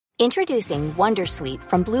Introducing Wondersuite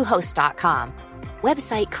from Bluehost.com.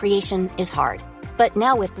 Website creation is hard, but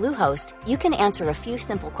now with Bluehost, you can answer a few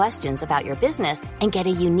simple questions about your business and get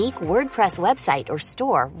a unique WordPress website or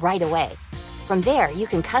store right away. From there, you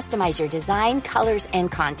can customize your design, colors,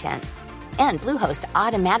 and content. And Bluehost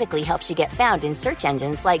automatically helps you get found in search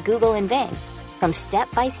engines like Google and Bing. From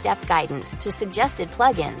step-by-step guidance to suggested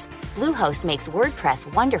plugins, Bluehost makes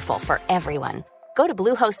WordPress wonderful for everyone. Go to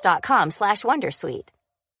bluehost.com/wondersuite.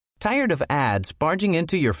 Tired of ads barging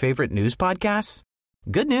into your favorite news podcasts?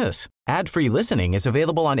 Good news. Ad-free listening is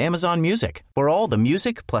available on Amazon Music for all the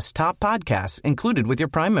music plus top podcasts included with your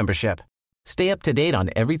Prime membership. Stay up to date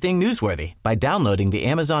on everything newsworthy by downloading the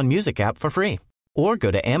Amazon Music app for free or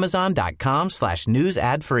go to amazon.com/news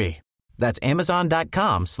ad free. That's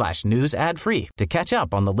amazon.com/news ad free to catch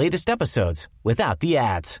up on the latest episodes without the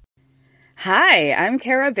ads. Hi, I'm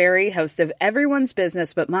Kara Berry, host of Everyone's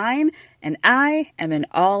Business But Mine, and I am an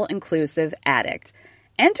all-inclusive addict.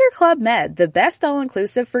 Enter Club Med, the best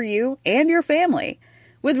all-inclusive for you and your family.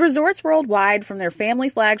 With resorts worldwide, from their family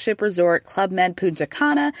flagship resort, Club Med Punta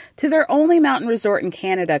Cana, to their only mountain resort in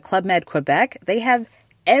Canada, Club Med Quebec, they have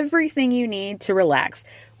everything you need to relax.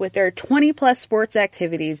 With their 20-plus sports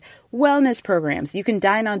activities, wellness programs, you can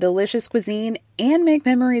dine on delicious cuisine and make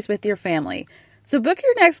memories with your family. So book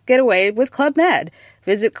your next getaway with Club Med.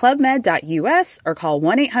 Visit clubmed.us or call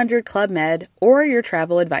 1-800-CLUB-MED or your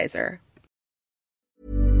travel advisor.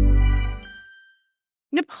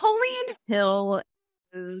 Napoleon Hill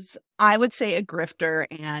is, I would say, a grifter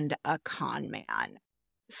and a con man.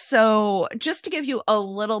 So just to give you a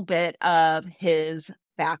little bit of his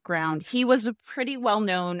background, he was a pretty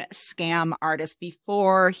well-known scam artist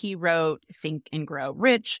before he wrote Think and Grow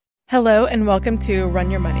Rich. Hello and welcome to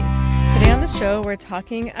Run Your Money. Today on the show, we're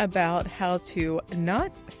talking about how to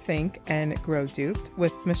not think and grow duped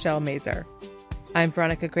with Michelle Mazur. I'm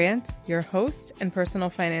Veronica Grant, your host and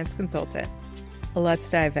personal finance consultant. Let's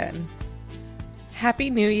dive in.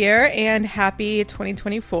 Happy New Year and happy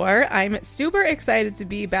 2024. I'm super excited to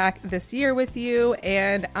be back this year with you,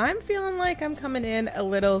 and I'm feeling like I'm coming in a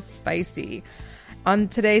little spicy. On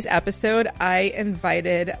today's episode, I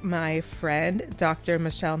invited my friend, Dr.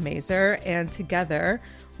 Michelle Mazur, and together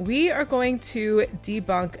we are going to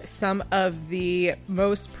debunk some of the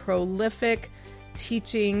most prolific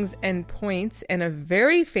teachings and points in a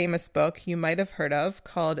very famous book you might have heard of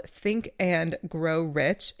called Think and Grow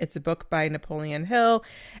Rich. It's a book by Napoleon Hill.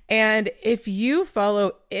 And if you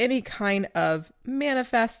follow any kind of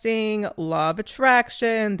manifesting, law of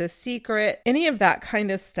attraction, The Secret, any of that kind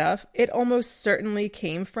of stuff, it almost certainly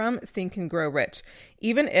came from Think and Grow Rich,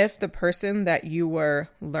 even if the person that you were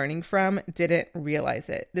learning from didn't realize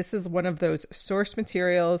it. This is one of those source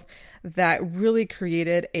materials that really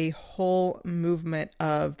created a whole movement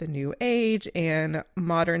of the new age and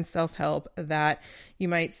modern self-help that you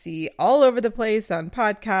might see all over the place on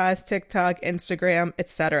podcasts, TikTok, Instagram,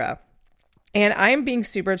 etc. And I'm being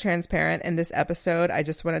super transparent in this episode. I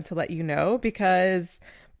just wanted to let you know because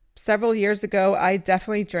several years ago, I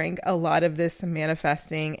definitely drank a lot of this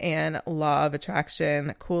manifesting and law of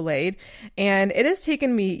attraction Kool-Aid. And it has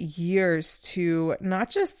taken me years to not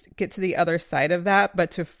just get to the other side of that,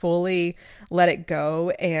 but to fully let it go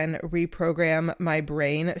and reprogram my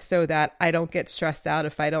brain so that I don't get stressed out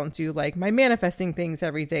if I don't do like my manifesting things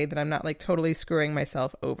every day, that I'm not like totally screwing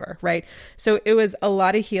myself over, right? So it was a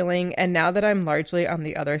lot of healing. And now that I'm largely on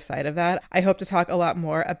the other side of that, I hope to talk a lot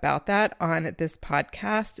more about that on this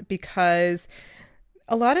podcast, because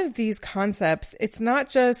a lot of these concepts, it's not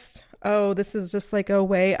just, oh, this is just like a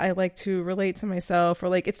way I like to relate to myself, or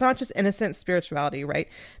like, it's not just innocent spirituality, right?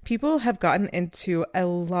 People have gotten into a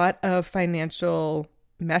lot of financial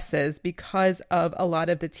messes because of a lot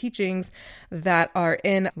of the teachings that are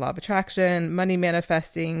in law of attraction, money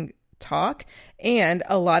manifesting talk, and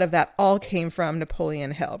a lot of that all came from Napoleon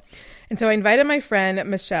Hill. And so I invited my friend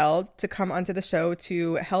Michelle to come onto the show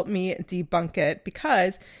to help me debunk it,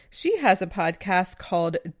 because she has a podcast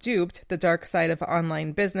called Duped, The Dark Side of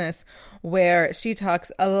Online Business, where she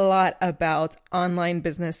talks a lot about online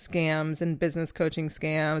business scams and business coaching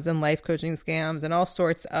scams and life coaching scams and all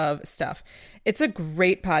sorts of stuff. It's a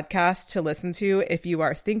great podcast to listen to if you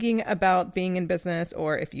are thinking about being in business,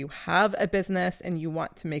 or if you have a business and you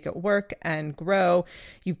want to make it work and grow.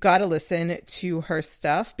 You've got to listen to her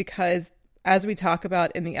stuff, because as we talk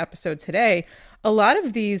about in the episode today, a lot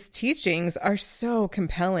of these teachings are so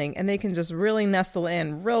compelling and they can just really nestle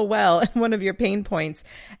in real well in one of your pain points.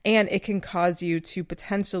 And it can cause you to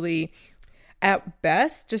potentially at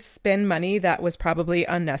best just spend money that was probably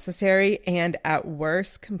unnecessary, and at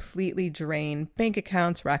worst completely drain bank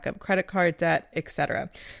accounts, rack up credit card debt, etc.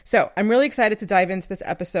 So I'm really excited to dive into this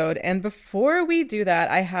episode. And before we do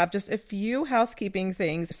that, I have just a few housekeeping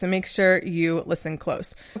things, so make sure you listen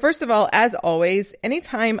close. First of all, as always,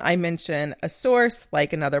 anytime I mention a source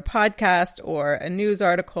like another podcast or a news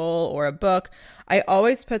article or a book, I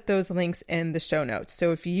always put those links in the show notes.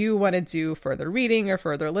 So if you want to do further reading or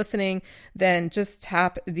further listening, then just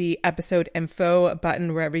tap the episode info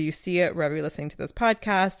button wherever you see it, wherever you're listening to this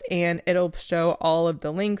podcast, and it'll show all of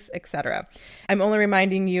the links, etc. I'm only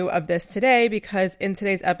reminding you of this today because in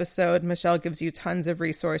today's episode, Michelle gives you tons of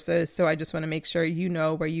resources. So I just want to make sure you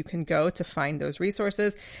know where you can go to find those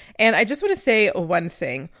resources. And I just want to say one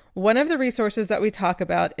thing. One of the resources that we talk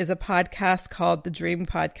about is a podcast called The Dream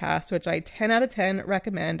Podcast, which I 10 out of 10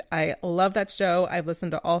 recommend. I love that show. I've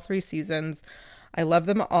listened to all 3 seasons. I love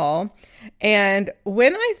them all. And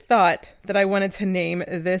when I thought that I wanted to name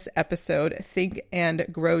this episode Think and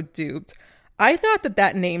Grow Duped, I thought that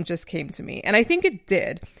that name just came to me. And I think it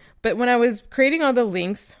did. But when I was creating all the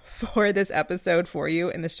links for this episode for you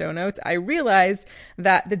in the show notes, I realized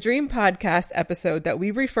that the Dream Podcast episode that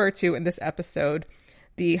we refer to in this episode,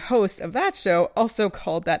 the host of that show also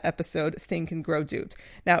called that episode Think and Grow Duped.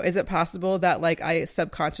 Now, is it possible that I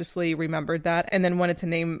subconsciously remembered that and then wanted to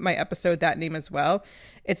name my episode that name as well?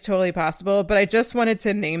 It's totally possible, but I just wanted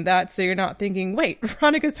to name that so you're not thinking, wait,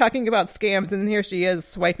 Veronica's talking about scams and here she is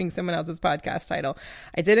swiping someone else's podcast title.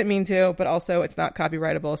 I didn't mean to, but also it's not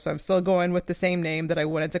copyrightable, so I'm still going with the same name that I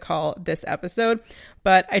wanted to call this episode,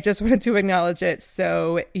 but I just wanted to acknowledge it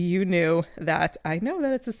so you knew that I know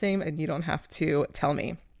that it's the same and you don't have to tell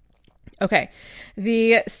me. Okay,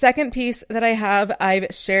 the second piece that I have, I've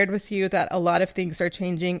shared with you that a lot of things are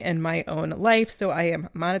changing in my own life. So I am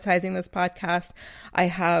monetizing this podcast. I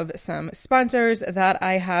have some sponsors that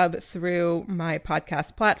I have through my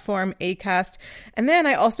podcast platform, Acast. And then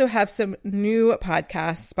I also have some new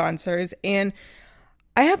podcast sponsors. And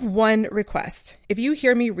I have one request. If you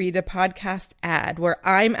hear me read a podcast ad where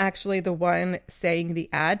I'm actually the one saying the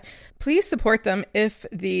ad, please support them if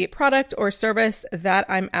the product or service that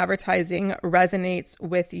I'm advertising resonates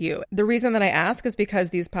with you. The reason that I ask is because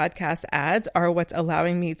these podcast ads are what's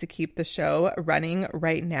allowing me to keep the show running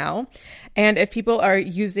right now. And if people are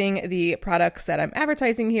using the products that I'm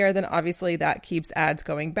advertising here, then obviously that keeps ads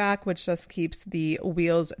going back, which just keeps the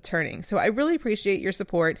wheels turning. So I really appreciate your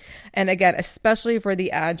support. And again, especially for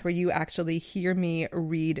the ads where you actually hear me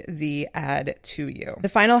read the ad to you. The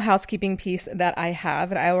final housekeeping piece that I have,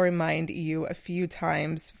 and I will remind you a few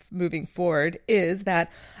times moving forward, is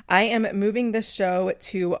that I am moving this show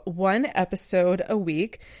to 1 episode a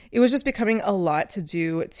week. It was just becoming a lot to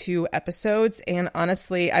do 2 episodes. And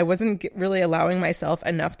honestly, I wasn't really allowing myself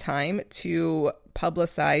enough time to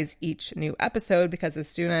publicize each new episode because as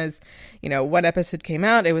soon as, 1 episode came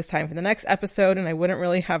out, it was time for the next episode and I wouldn't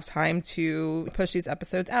really have time to push these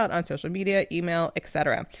episodes out on social media, email,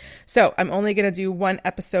 etc. So I'm only going to do 1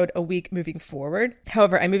 episode a week moving forward.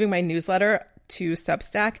 However, I'm moving my newsletter to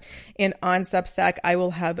Substack, and on Substack I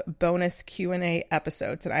will have bonus Q&A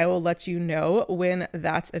episodes, and I will let you know when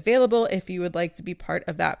that's available if you would like to be part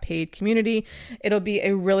of that paid community. It'll be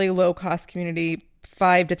a really low cost community,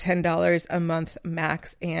 $5 to $10 a month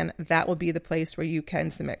max, and that will be the place where you can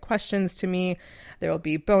submit questions to me. There will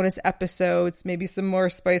be bonus episodes, maybe some more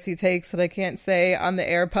spicy takes that I can't say on the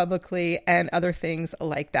air publicly, and other things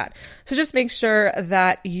like that. So just make sure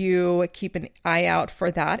that you keep an eye out for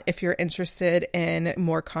that if you're interested in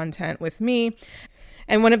more content with me.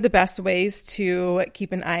 And one of the best ways to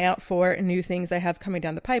keep an eye out for new things I have coming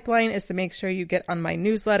down the pipeline is to make sure you get on my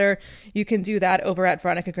newsletter. You can do that over at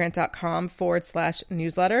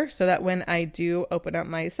veronicagrant.com/newsletter so that when I do open up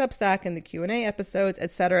my Substack and the Q&A episodes,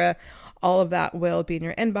 etc., all of that will be in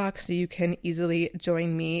your inbox so you can easily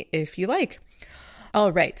join me if you like.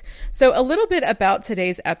 All right. So a little bit about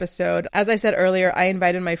today's episode. As I said earlier, I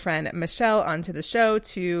invited my friend Michelle onto the show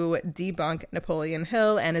to debunk Napoleon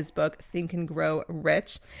Hill and his book, Think and Grow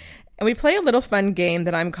Rich. And we play a little fun game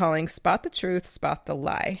that I'm calling Spot the Truth, Spot the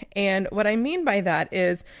Lie. And what I mean by that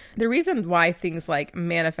is the reason why things like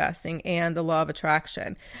manifesting and the law of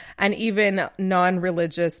attraction and even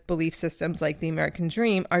non-religious belief systems like the American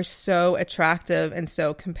dream are so attractive and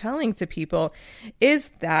so compelling to people is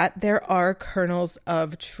that there are kernels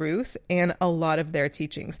of truth in a lot of their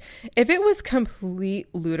teachings. If it was complete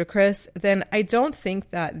ludicrous, then I don't think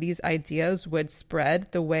that these ideas would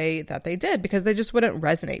spread the way that they did because they just wouldn't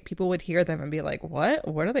resonate. People would hear them and be like, what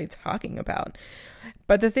are they talking about?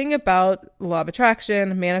 But the thing about law of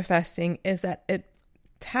attraction, manifesting, is that it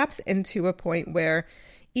taps into a point where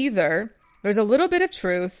either there's a little bit of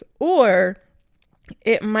truth, or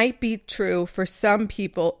it might be true for some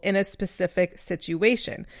people in a specific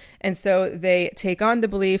situation. And so they take on the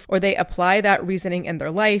belief or they apply that reasoning in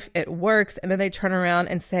their life. It works. And then they turn around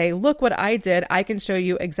and say, look what I did. I can show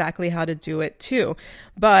you exactly how to do it too.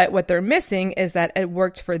 But what they're missing is that it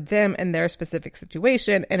worked for them in their specific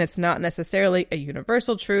situation. And it's not necessarily a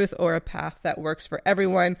universal truth or a path that works for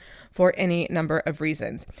everyone for any number of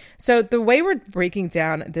reasons. So the way we're breaking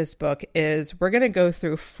down this book is we're going to go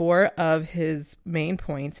through 4 of his main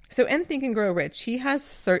points. So in Think and Grow Rich, he has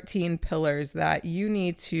 13 pillars that you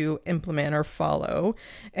need to implement or follow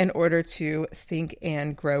in order to think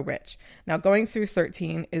and grow rich. Now, going through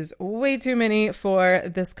 13 is way too many for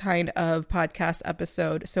this kind of podcast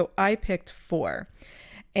episode, so I picked 4.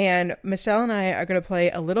 And Michelle and I are going to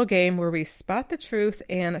play a little game where we spot the truth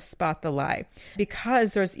and spot the lie,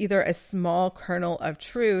 because there's either a small kernel of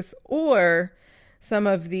truth or some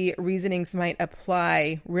of the reasonings might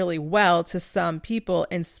apply really well to some people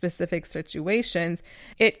in specific situations.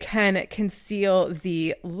 It can conceal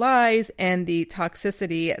the lies and the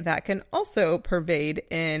toxicity that can also pervade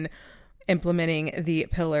in implementing the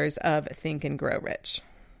pillars of Think and Grow Rich.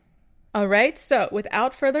 All right, so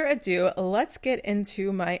without further ado, let's get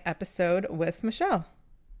into my episode with Michelle.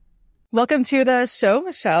 Welcome to the show,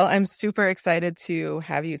 Michelle. I'm super excited to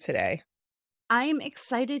have you today. I'm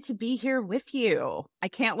excited to be here with you. I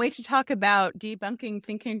can't wait to talk about debunking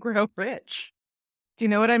Think and Grow Rich. Do you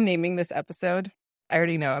know what I'm naming this episode? I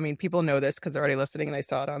already know. I mean, people know this because they're already listening and I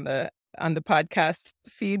saw it on the podcast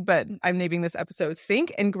feed, but I'm naming this episode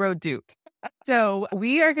Think and Grow Duped. So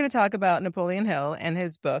we are going to talk about Napoleon Hill and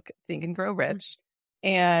his book, Think and Grow Rich.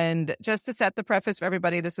 And just to set the preface for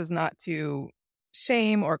everybody, this is not to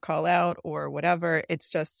shame or call out or whatever. It's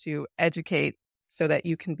just to educate so that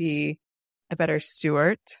you can be a better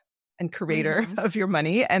steward and curator of your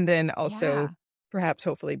money. And then also perhaps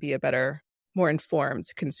hopefully be a better, more informed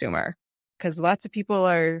consumer, because lots of people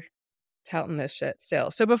are touting this shit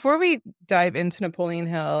still. So before we dive into Napoleon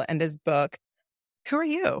Hill and his book, who are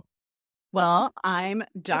you? Well, I'm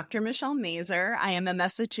Dr. Michelle Mazer. I am a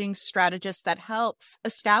messaging strategist that helps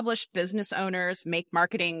established business owners make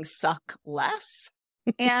marketing suck less.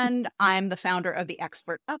 And I'm the founder of the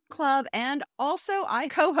Expert Up Club. And also I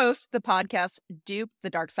co-host the podcast Dupe, The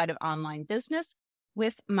Dark Side of Online Business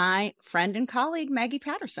with my friend and colleague, Maggie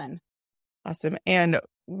Patterson. Awesome. And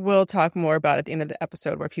we'll talk more about it at the end of the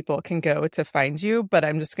episode where people can go to find you. But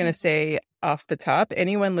I'm just going to say off the top,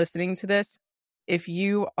 anyone listening to this, if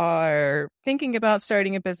you are thinking about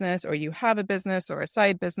starting a business or you have a business or a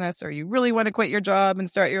side business or you really want to quit your job and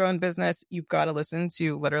start your own business, you've got to listen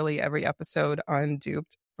to literally every episode on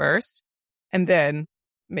Duped first and then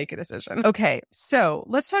make a decision. Okay, so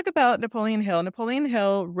let's talk about Napoleon Hill. Napoleon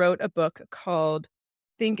Hill wrote a book called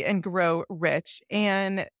Think and Grow Rich.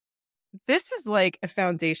 And this is like a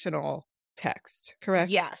foundational text, correct?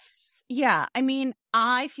 Yes. Yeah. I mean,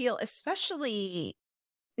 I feel especially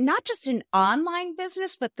not just in online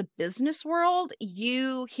business, but the business world,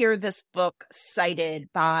 you hear this book cited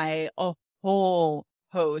by a whole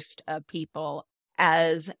host of people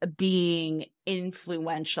as being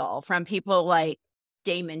influential, from people like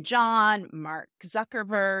Damon John, Mark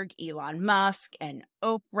Zuckerberg, Elon Musk, and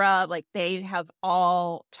Oprah. Like, they have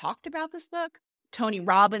all talked about this book. Tony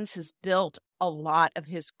Robbins has built a lot of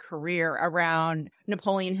his career around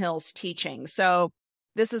Napoleon Hill's teaching. So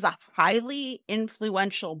this is a highly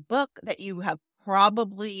influential book that you have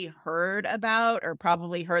probably heard about, or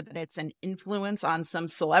probably heard that it's an influence on some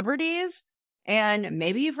celebrities. And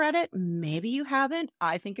maybe you've read it, maybe you haven't.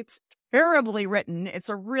 I think it's terribly written. It's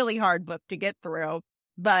a really hard book to get through,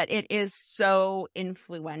 but it is so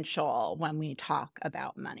influential when we talk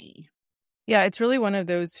about money. Yeah, it's really one of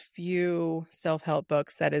those few self-help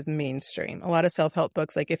books that is mainstream. A lot of self-help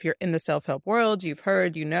books, like if you're in the self-help world, you've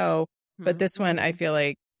heard, you know. But this one, I feel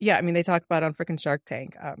like, yeah, I mean, they talk about on freaking Shark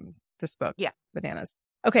Tank, this book. Yeah. Bananas.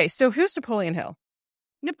 Okay, so who's Napoleon Hill?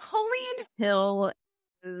 Napoleon Hill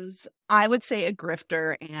is, I would say, a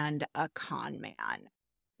grifter and a con man.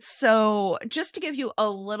 So just to give you a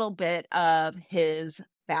little bit of his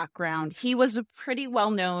background, he was a pretty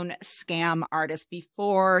well-known scam artist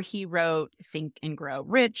before he wrote Think and Grow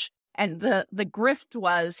Rich. And the grift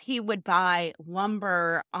was he would buy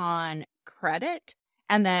lumber on credit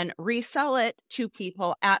and then resell it to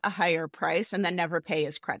people at a higher price and then never pay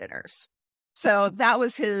his creditors. So that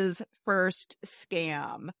was his first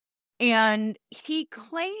scam. And he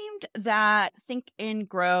claimed that Think and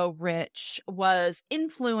Grow Rich was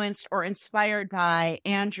influenced or inspired by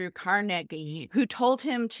Andrew Carnegie, who told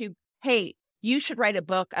him to, hey, you should write a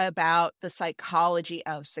book about the psychology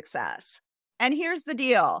of success. And here's the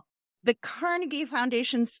deal. The Carnegie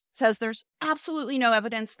Foundation says there's absolutely no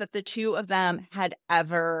evidence that the two of them had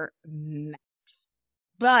ever met.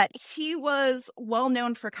 But he was well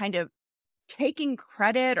known for kind of taking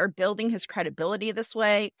credit or building his credibility this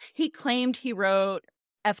way. He claimed he wrote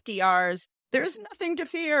FDR's "There's nothing to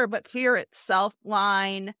fear but fear itself"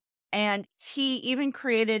 line. And he even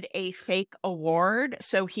created a fake award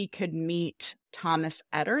so he could meet Thomas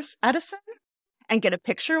Edison and get a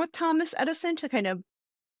picture with Thomas Edison to kind of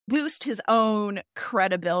boost his own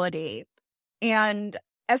credibility. And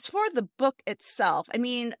as for the book itself, I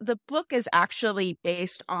mean, the book is actually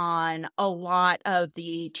based on a lot of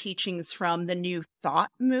the teachings from the New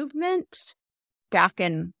Thought movement back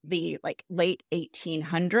in the late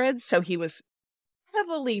 1800s. So he was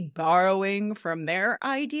heavily borrowing from their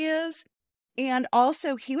ideas. And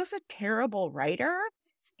also he was a terrible writer.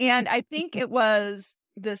 And I think it was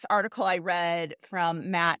this article I read from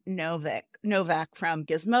Matt Novak from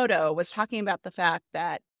Gizmodo was talking about the fact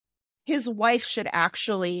that his wife should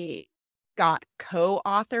actually got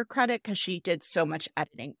co-author credit because she did so much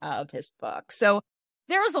editing of his book. So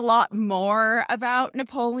there was a lot more about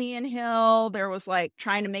Napoleon Hill. There was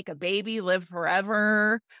trying to make a baby live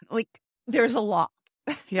forever. There's a lot.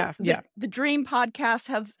 Yeah. The Dream podcast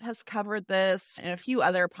has covered this, and a few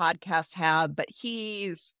other podcasts have, but he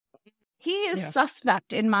is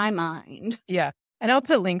suspect in my mind. Yeah. And I'll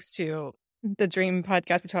put links to the Dream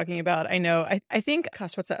podcast we're talking about. I know. I think,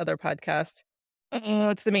 gosh, what's that other podcast?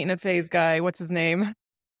 It's the maintenance phase guy. What's his name?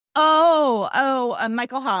 Michael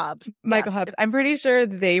Hobbs. Michael Hobbs. I'm pretty sure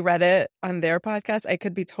they read it on their podcast. I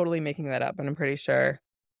could be totally making that up, and I'm pretty sure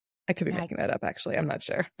I could be making that up, actually. I'm not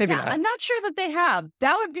sure. Maybe not. I'm not sure that they have.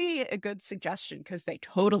 That would be a good suggestion because they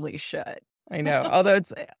totally should. I know.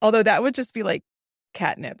 Although that would just be like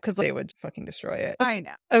catnip because they would fucking destroy it. I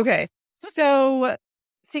know. Okay. So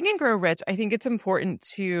Think and Grow Rich, I think it's important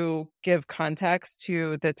to give context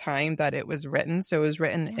to the time that it was written. So it was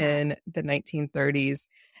written in the 1930s.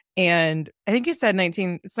 And I think you said it's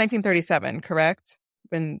 1937, correct?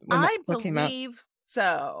 When I the book came out. believe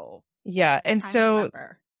so. Yeah. And so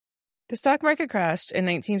remember. The stock market crashed in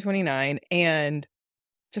 1929. And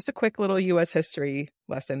just a quick little U.S. history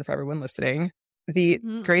lesson for everyone listening. The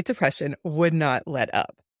Great Depression would not let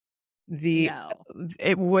up.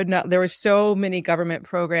 It would not. There were so many government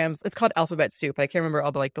programs. It's called alphabet soup. I can't remember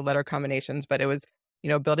all the letter combinations, but it was,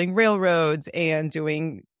 building railroads and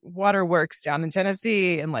doing waterworks down in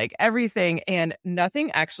Tennessee and everything. And nothing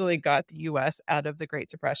actually got the U.S. out of the Great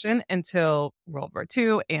Depression until World War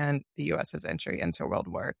II and the U.S.'s entry into World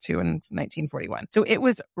War II in 1941. So it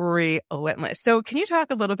was relentless. So can you talk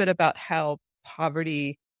a little bit about how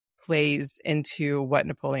poverty plays into what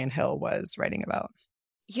Napoleon Hill was writing about?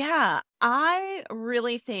 Yeah, I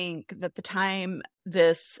really think that the time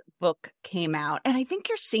this book came out, and I think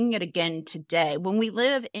you're seeing it again today, when we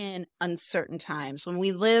live in uncertain times, when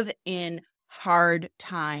we live in hard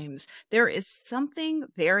times, there is something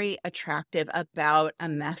very attractive about a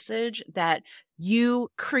message that you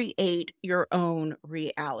create your own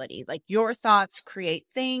reality. Your thoughts create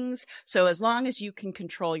things. So as long as you can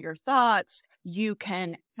control your thoughts, you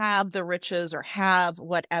can have the riches or have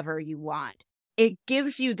whatever you want. It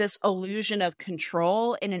gives you this illusion of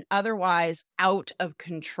control in an otherwise out of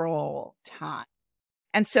control time.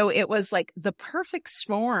 And so it was the perfect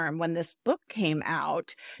storm when this book came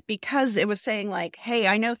out, because it was saying hey,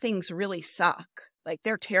 I know things really suck.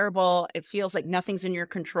 They're terrible. It feels like nothing's in your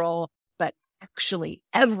control, but actually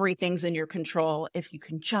everything's in your control if you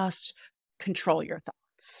can just control your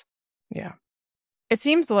thoughts. Yeah. It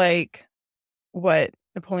seems like what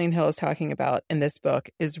Napoleon Hill is talking about in this book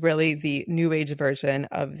is really the New Age version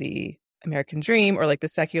of the American dream, or the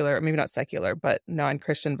secular, maybe not secular, but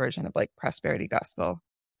non-Christian version of prosperity gospel.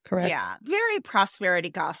 Correct? Yeah. Very prosperity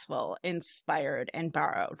gospel inspired and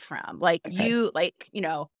borrowed from.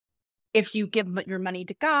 If you give your money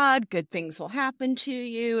to God, good things will happen to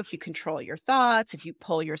you. If you control your thoughts, if you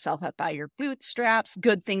pull yourself up by your bootstraps,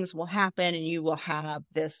 good things will happen and you will have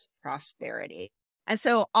this prosperity. And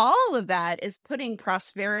so all of that is putting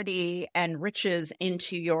prosperity and riches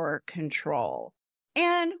into your control.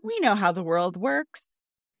 And we know how the world works.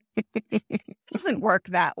 It doesn't work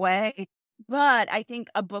that way. But I think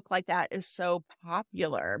a book like that is so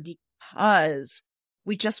popular because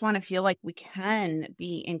we just want to feel like we can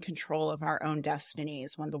be in control of our own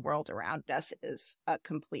destinies when the world around us is a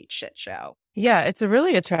complete shit show. Yeah, it's a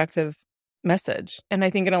really attractive message. And I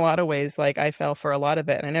think in a lot of ways, I fell for a lot of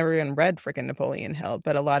it. And I never even read freaking Napoleon Hill,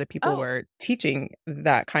 but a lot of people were teaching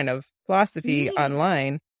that kind of philosophy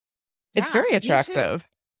online. It's very attractive.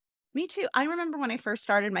 Me too. I remember when I first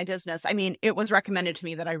started my business, I mean, it was recommended to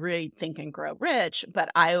me that I read Think and Grow Rich, but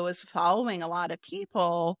I was following a lot of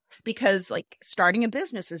people because like starting a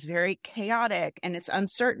business is very chaotic and it's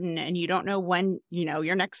uncertain and you don't know when,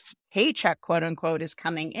 your next paycheck, quote unquote, is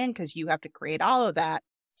coming in because you have to create all of that.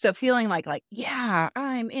 So feeling like, yeah,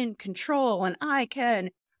 I'm in control and I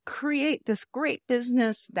can create this great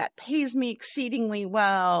business that pays me exceedingly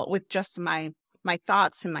well with just my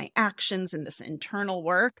thoughts and my actions and this internal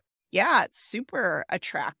work. Yeah, it's super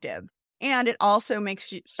attractive. And it also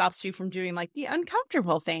stops you from doing like the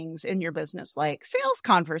uncomfortable things in your business, like sales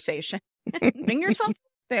conversation, putting yourself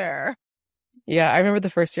there. Yeah, I remember the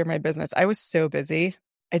first year of my business, I was so busy.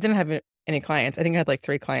 I didn't have any clients. I think I had like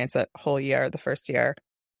 3 clients that whole year, the first year.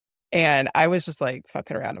 And I was just like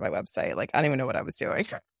fucking around on my website. Like, I don't even know what I was doing.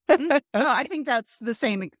 Oh, I think that's the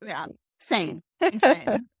same. Yeah, same.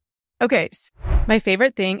 Okay. My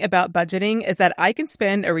favorite thing about budgeting is that I can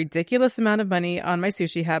spend a ridiculous amount of money on my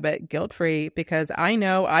sushi habit guilt-free because I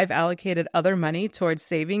know I've allocated other money towards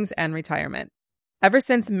savings and retirement. Ever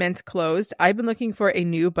since Mint closed, I've been looking for a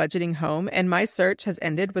new budgeting home, and my search has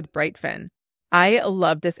ended with Brightfin. I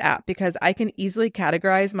love this app because I can easily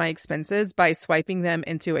categorize my expenses by swiping them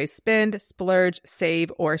into a spend, splurge,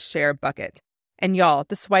 save, or share bucket. And y'all,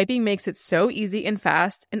 the swiping makes it so easy and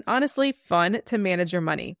fast and honestly fun to manage your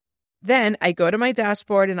money. Then I go to my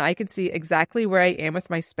dashboard and I can see exactly where I am with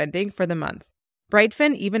my spending for the month.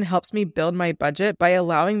 Brightfin even helps me build my budget by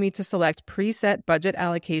allowing me to select preset budget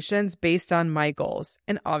allocations based on my goals.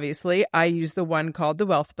 And obviously, I use the one called the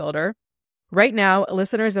Wealth Builder. Right now,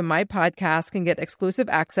 listeners of my podcast can get exclusive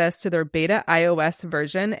access to their beta iOS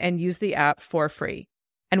version and use the app for free.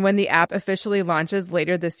 And when the app officially launches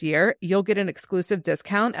later this year, you'll get an exclusive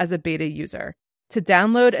discount as a beta user. To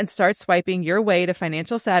download and start swiping your way to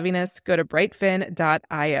financial savviness, go to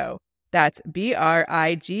brightfin.io. That's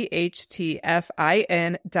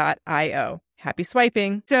BRIGHTFIN.io. Happy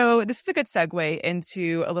swiping. So this is a good segue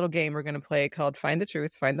into a little game we're going to play called Find the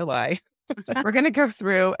Truth, Find the Lie. We're going to go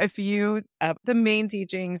through a few of the main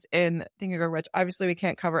teachings in Think and Grow Rich. Obviously, we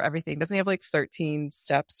can't cover everything. Doesn't he have like 13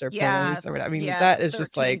 steps or pillars or whatever? I mean, that is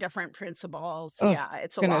just like different principles. Oh, yeah,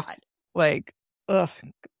 it's a lot. Like,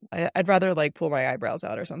 I'd rather like pull my eyebrows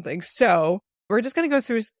out or something. So we're just going to go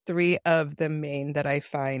through 3 of the main that I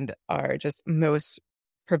find are just most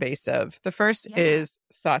pervasive. The first is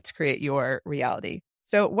thoughts create your reality.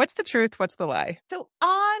 So what's the truth? What's the lie? So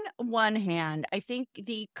on one hand, I think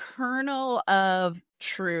the kernel of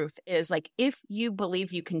truth is like, if you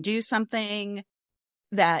believe you can do something,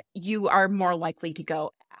 that you are more likely to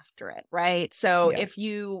go after it, right? So if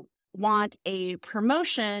you want a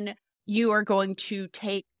promotion, you are going to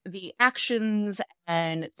take the actions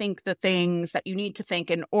and think the things that you need to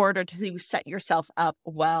think in order to set yourself up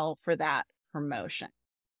well for that promotion.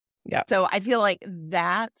 Yeah. So I feel like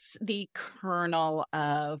that's the kernel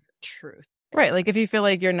of truth. Right. Like if you feel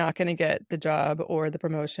like you're not going to get the job or the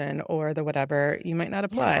promotion or the whatever, you might not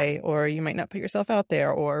apply or you might not put yourself out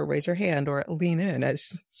there or raise your hand or lean in,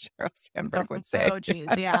 as Sheryl Sandberg would say. Oh, geez.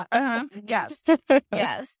 Yeah. Yes.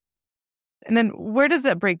 Yes. And then where does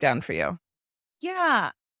that break down for you?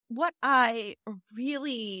 Yeah. What I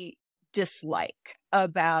really dislike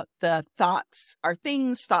about the thoughts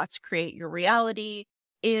create your reality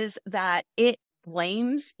is that it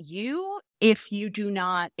blames you if you do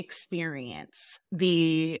not experience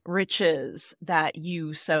the riches that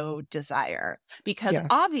you so desire. Because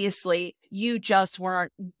obviously you just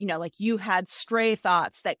weren't, like you had stray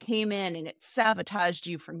thoughts that came in and it sabotaged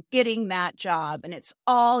you from getting that job. And it's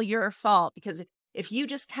all your fault because if you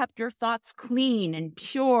just kept your thoughts clean and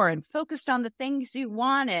pure and focused on the things you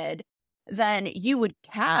wanted, then you would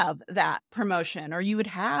have that promotion or you would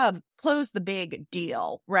have closed the big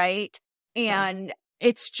deal, right? And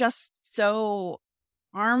it's just so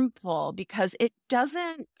harmful because it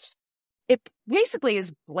basically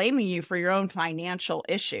is blaming you for your own financial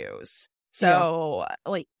issues. So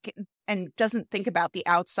and doesn't think about the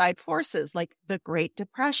outside forces like the Great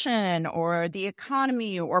Depression or the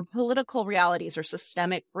economy or political realities or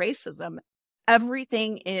systemic racism.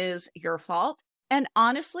 Everything is your fault. And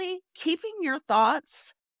honestly, keeping your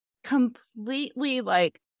thoughts completely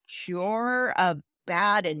like pure of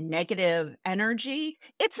bad and negative energy,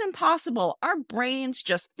 it's impossible. Our brains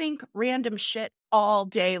just think random shit all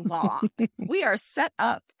day long. We are set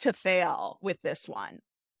up to fail with this one.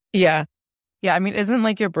 Yeah. Yeah. I mean, isn't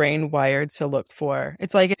like your brain wired to look for,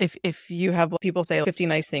 it's like if you have people say 50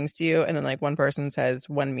 nice things to you and then like one person says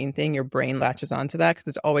one mean thing, your brain latches onto that because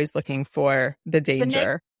it's always looking for the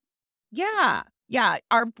danger. Yeah.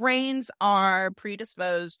 Our brains are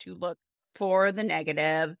predisposed to look for the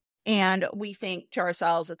negative. And we think to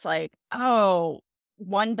ourselves, it's like, oh,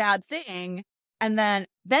 one bad thing. And then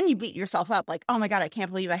you beat yourself up like, oh my God, I can't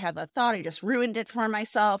believe I had that thought. I just ruined it for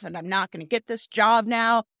myself and I'm not going to get this job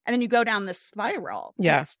now. And then you go down this spiral.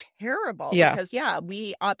 Yeah. It's terrible Yeah. because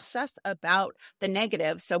we obsess about the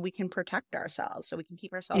negative so we can protect ourselves, so we can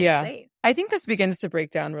keep ourselves safe. I think this begins to break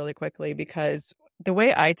down really quickly because the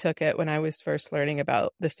way I took it when I was first learning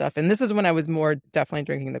about this stuff, and this is when I was more definitely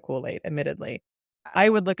drinking the Kool-Aid, admittedly, I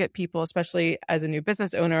would look at people, especially as a new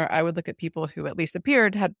business owner, I would look at people who at least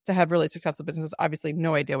appeared to have really successful businesses, obviously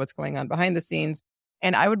no idea what's going on behind the scenes.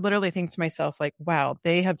 And I would literally think to myself, like, wow,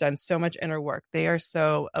 they have done so much inner work. They are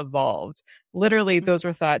so evolved. Literally, those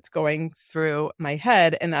were thoughts going through my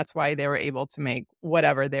head. And that's why they were able to make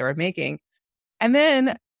whatever they were making. And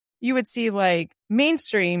then you would see like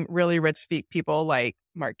mainstream really rich people like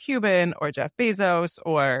Mark Cuban or Jeff Bezos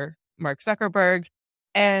or Mark Zuckerberg.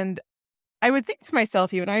 And I would think to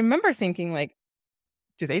myself, I remember thinking like,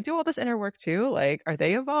 do they do all this inner work too? Like, are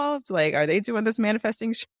they evolved? Like, are they doing this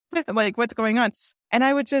manifesting shit? Like, what's going on? And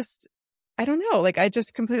I would I don't know, like I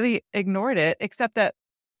just completely ignored it, except that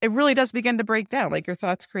it really does begin to break down. Like your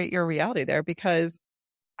thoughts create your reality there because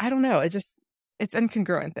I don't know. It's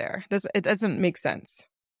incongruent there. It doesn't make sense.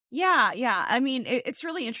 Yeah. I mean, it's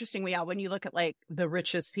really interesting. When you look at like the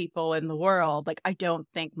richest people in the world, like I don't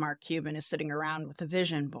think Mark Cuban is sitting around with a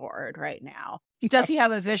vision board right now. Does he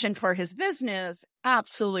have a vision for his business?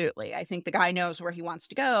 Absolutely. I think the guy knows where he wants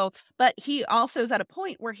to go, but he also is at a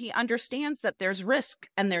point where he understands that there's risk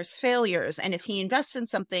and there's failures. And if he invests in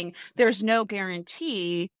something, there's no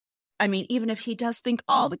guarantee. I mean, even if he does think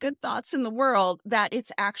all the good thoughts in the world, that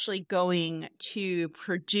it's actually going to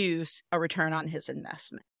produce a return on his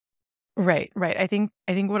investment. Right. I think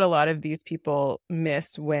what a lot of these people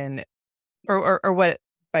miss or what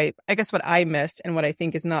I guess what I missed and what I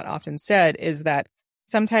think is not often said is that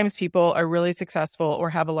sometimes people are really successful or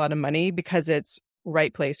have a lot of money because it's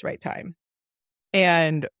right place, right time.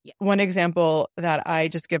 And one example that I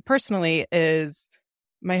just give personally is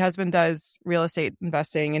my husband does real estate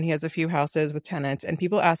investing and he has a few houses with tenants and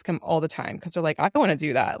people ask him all the time because they're like, I want to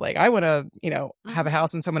do that. Like I want to, have a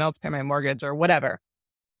house and someone else pay my mortgage or whatever.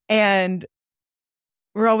 And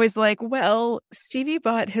we're always like, well, Stevie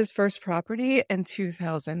bought his first property in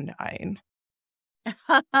 2009.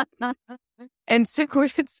 And so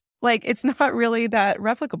it's like, it's not really that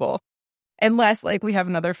replicable unless like we have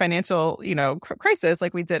another financial, crisis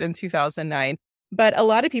like we did in 2009. But a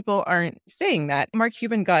lot of people aren't saying that. Mark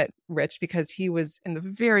Cuban got rich because he was in the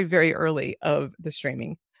very, very early of the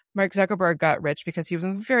streaming. Mark Zuckerberg got rich because he was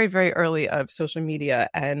in the very, very early of social media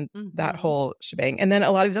and that whole shebang. And then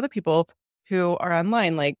a lot of these other people who are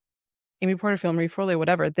online, like Amy Porterfield, Marie Forleo,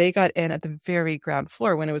 whatever, they got in at the very ground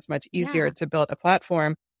floor when it was much easier to build a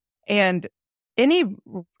platform. And any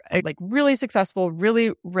like really successful,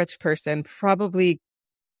 really rich person probably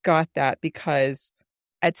got that because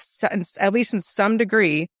at least in some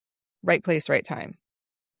degree, right place, right time.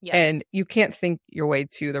 Yeah. And you can't think your way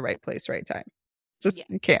to the right place, right time.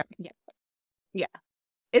 You can't. Yeah.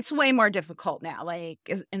 It's way more difficult now. Like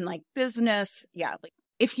in like business. Yeah. Like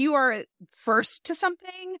if you are first to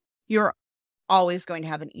something, you're always going to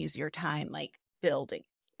have an easier time like building.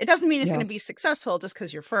 It doesn't mean it's going to be successful just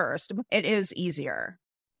because you're first. It is easier.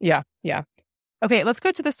 Yeah. Okay, let's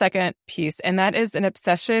go to the second piece, and that is an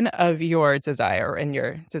obsession of your desire and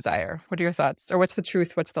your desire. What are your thoughts? Or what's the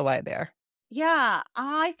truth? What's the lie there? Yeah,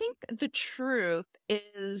 I think the truth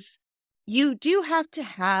is you do have to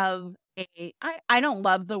have I don't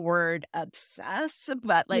love the word obsess,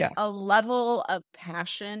 but like a level of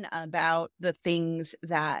passion about the things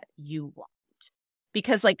that you want.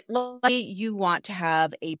 Because like you want to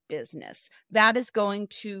have a business that is going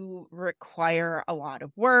to require a lot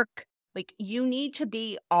of work. Like you need to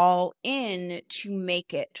be all in to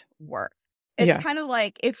make it work. It's kind of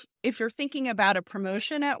like if you're thinking about a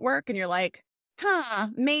promotion at work and you're like,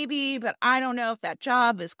 maybe, but I don't know if that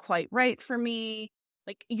job is quite right for me.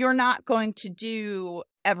 Like you're not going to do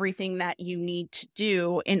everything that you need to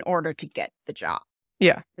do in order to get the job.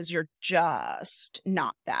 Yeah. Because you're just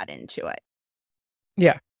not that into it.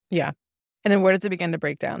 Yeah. And then where does it begin to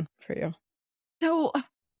break down for you? So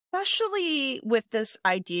especially with this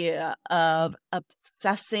idea of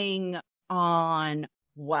obsessing on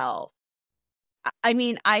wealth. I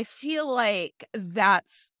mean, I feel like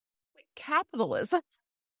that's capitalism.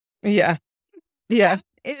 Yeah.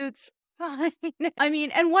 It's fine. I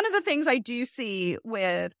mean, and one of the things I do see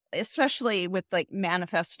especially with like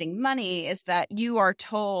manifesting money is that you are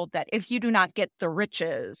told that if you do not get the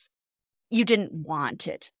riches, you didn't want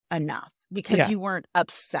it enough because you weren't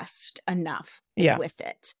obsessed enough with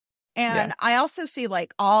it. And I also see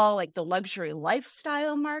like all like the luxury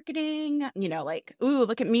lifestyle marketing, like, ooh,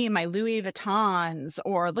 look at me in my Louis Vuittons,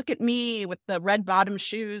 or look at me with the red bottom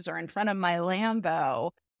shoes or in front of my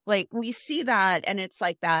Lambo. Like we see that, and it's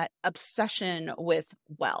like that obsession with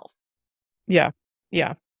wealth. Yeah.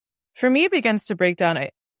 Yeah. For me, it begins to break down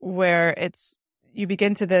where you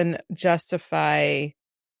begin to then justify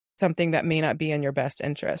something that may not be in your best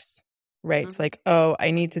interests, right? It's like, oh,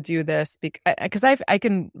 I need to do this because I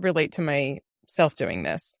can relate to myself doing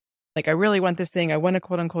this. Like, I really want this thing. I want to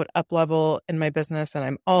quote unquote up level in my business, and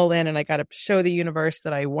I'm all in, and I got to show the universe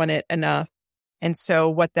that I want it enough. And so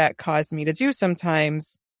what that caused me to do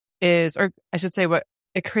sometimes is, or I should say, what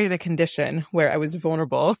it created a condition where I was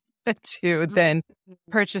vulnerable to then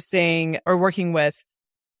purchasing or working with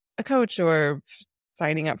a coach or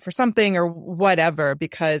signing up for something or whatever,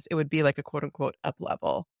 because it would be like a quote unquote up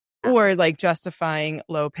level or like justifying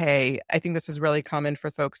low pay. I think this is really common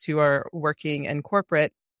for folks who are working in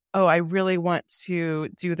corporate. Oh, I really want to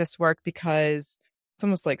do this work because it's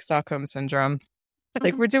almost like Stockholm syndrome.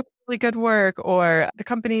 Like we're doing really good work, or the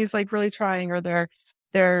company's like really trying, or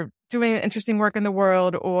they're doing interesting work in the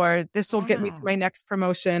world, or this will get me to my next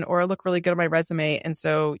promotion, or look really good on my resume. And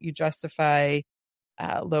so you justify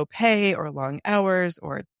low pay or long hours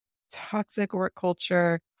or toxic work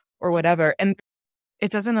culture or whatever. And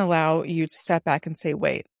it doesn't allow you to step back and say,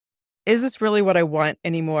 wait, is this really what I want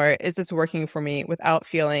anymore? Is this working for me, without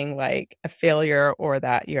feeling like a failure or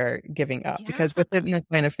that you're giving up? Because within this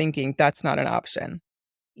line of thinking, that's not an option.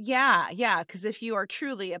 Yeah. Because if you are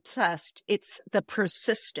truly obsessed, it's the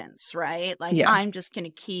persistence, right? Like, I'm just going to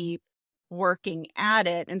keep working at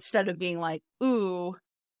it instead of being like, ooh,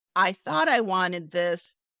 I thought I wanted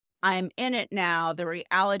this. I'm in it now. The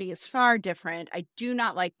reality is far different. I do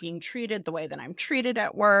not like being treated the way that I'm treated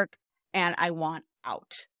at work, and I want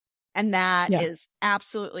out. And that is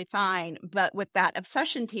absolutely fine. But with that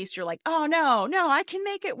obsession piece, you're like, oh, no, I can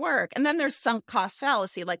make it work. And then there's sunk cost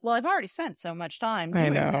fallacy. Like, well, I've already spent so much time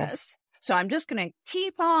doing this, so I'm just going to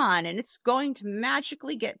keep on, and it's going to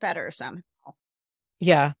magically get better somehow.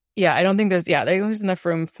 Yeah. I don't think there's enough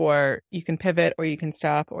room for, you can pivot or you can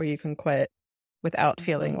stop or you can quit without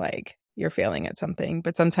feeling like you're failing at something.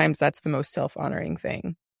 But sometimes that's the most self-honoring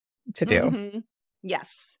thing to do.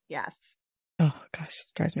 Yes. Oh, gosh,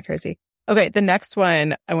 this drives me crazy. Okay, the next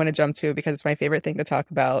one I want to jump to because it's my favorite thing to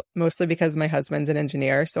talk about, mostly because my husband's an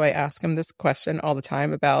engineer. So I ask him this question all the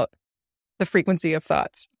time about the frequency of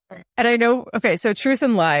thoughts. And I know, okay, so truth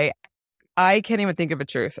and lie, I can't even think of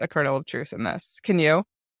a kernel of truth in this. Can you?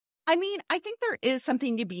 I mean, I think there is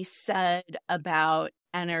something to be said about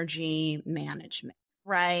energy management,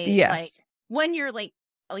 right? Yes. Like when you're like,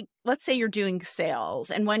 let's say you're doing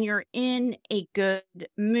sales, and when you're in a good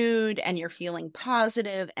mood and you're feeling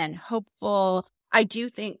positive and hopeful, I do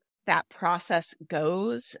think that process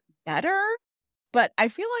goes better. But I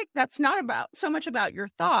feel like that's not about so much about your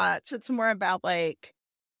thoughts. It's more about like,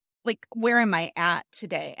 where am I at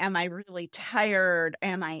today? Am I really tired?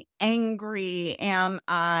 Am I angry? Am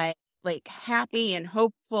I like happy and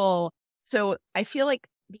hopeful? So I feel like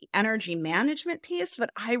the energy management piece,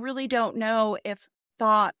 but I really don't know if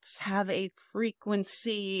thoughts have a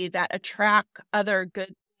frequency that attract other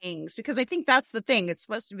good things, because I think that's the thing. It's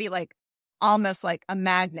supposed to be like almost like a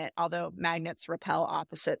magnet, although magnets repel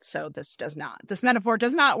opposites. So this metaphor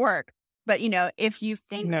does not work. But, if you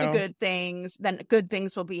think the good things, then good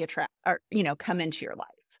things will be come into your life.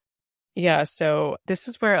 Yeah. So this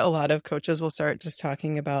is where a lot of coaches will start just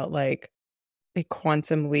talking about like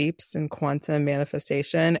quantum leaps and quantum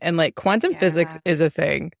manifestation. And like quantum physics is a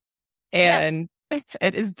thing. And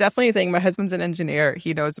it is definitely a thing. My husband's an engineer.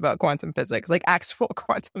 He knows about quantum physics, like actual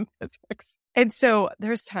quantum physics. And so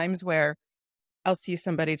there's times where I'll see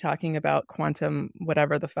somebody talking about quantum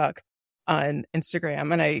whatever the fuck on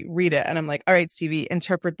Instagram, and I read it and I'm like, all right, Stevie,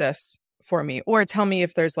 interpret this for me, or tell me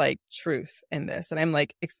if there's like truth in this. And I'm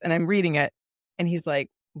like, and I'm reading it, and he's like,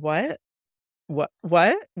 what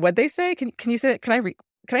they say? Can you say it? Can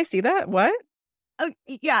I see that? What? Oh,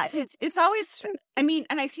 yeah. It's always, I mean,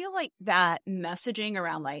 and I feel like that messaging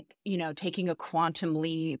around like, taking a quantum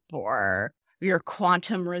leap or your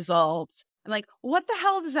quantum results. I'm like, what the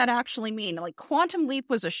hell does that actually mean? Like, Quantum Leap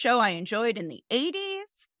was a show I enjoyed in the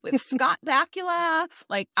 80s with Scott Bakula.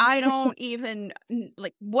 Like, I don't even,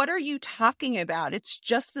 like, what are you talking about? It's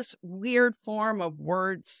just this weird form of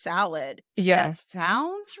word salad. Yeah. That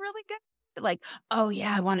sounds really good. Like, oh,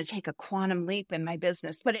 yeah, I want to take a quantum leap in my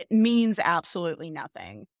business, but it means absolutely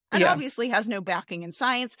nothing. And obviously has no backing in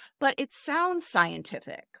science, but it sounds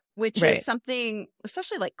scientific, which is something,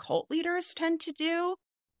 especially like cult leaders tend to do.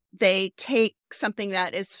 they take something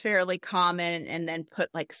that is fairly common and then put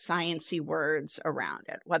like sciencey words around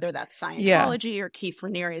it, whether that's Scientology or Keith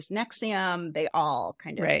Raniere's Nexium. They all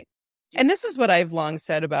kind of right. And this is what I've long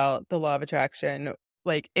said about the law of attraction.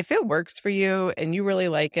 Like, if it works for you and you really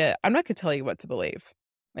like it, I'm not going to tell you what to believe.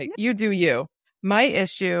 Like, you do you. My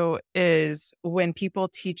issue is when people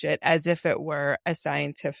teach it as if it were a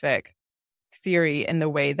scientific theory in the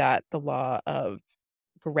way that the law of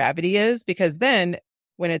gravity is, because then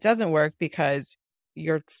when it doesn't work because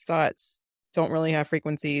your thoughts don't really have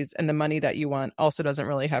frequencies and the money that you want also doesn't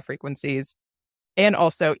really have frequencies. And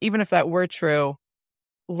also, even if that were true,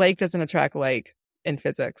 like doesn't attract like in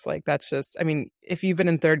physics. Like, that's just, I mean, if you've been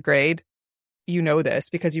in third grade, you know this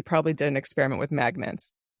because you probably did an experiment with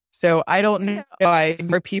magnets. So I don't know why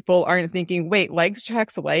more people aren't thinking, wait, like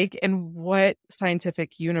attracts like in what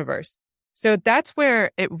scientific universe? So that's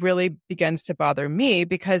where it really begins to bother me,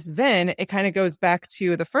 because then it kind of goes back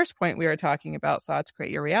to the first point we were talking about, thoughts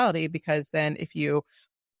create your reality. Because then if you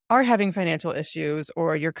are having financial issues,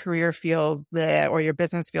 or your career feels blah, or your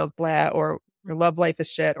business feels blah, or your love life is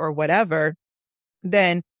shit, or whatever,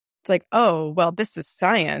 then it's like, oh, well, this is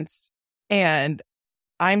science and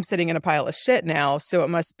I'm sitting in a pile of shit now. So it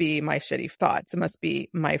must be my shitty thoughts. It must be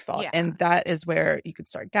my fault. Yeah. And that is where you could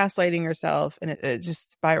start gaslighting yourself, and it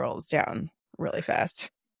just spirals down really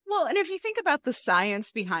fast. Well, and if you think about the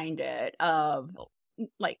science behind it, of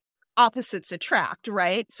like opposites attract,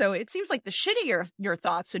 right? So it seems like the shittier your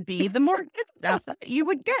thoughts would be, the more good stuff that you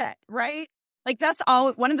would get, right? Like, that's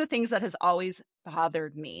all. One of the things that has always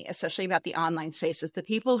bothered me, especially about the online space, is the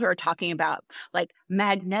people who are talking about like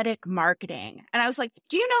magnetic marketing. And I was like,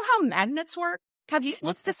 do you know how magnets work? Have you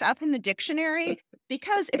looked this up in the dictionary?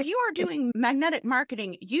 Because if you are doing magnetic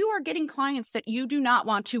marketing, you are getting clients that you do not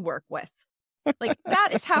want to work with. Like, that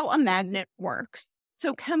is how a magnet works.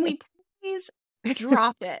 So can we please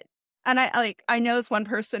drop it? And I know this one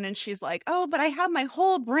person, and she's like, oh, but I have my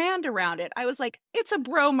whole brand around it. I was like, it's a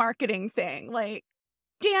bro marketing thing. Like,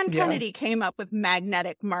 Dan Kennedy came up with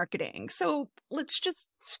magnetic marketing. So let's just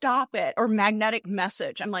stop it. Or magnetic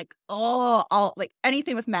message. I'm like, oh, I'll like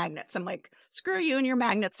anything with magnets. I'm like, screw you and your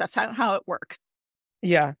magnets. That's how it works.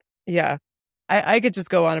 Yeah. Yeah. I could just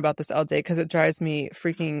go on about this all day because it drives me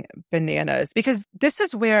freaking bananas. Because this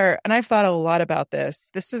is where, and I've thought a lot about this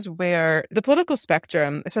is where the political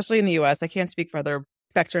spectrum, especially in the US, I can't speak for other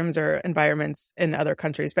spectrums or environments in other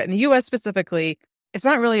countries, but in the US specifically, it's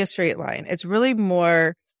not really a straight line. It's really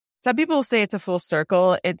more, some people say it's a full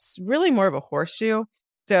circle. It's really more of a horseshoe.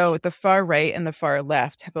 So the far right and the far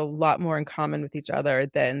left have a lot more in common with each other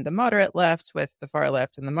than the moderate left with the far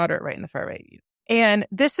left and the moderate right and the far right. And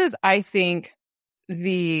this is, I think,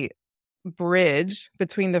 the bridge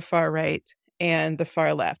between the far right and the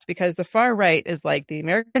far left, because the far right is like, the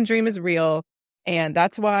American dream is real. And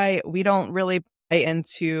that's why we don't really buy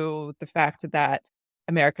into the fact that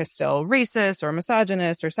America's still racist or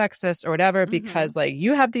misogynist or sexist or whatever, because like,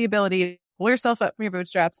 you have the ability to pull yourself up from your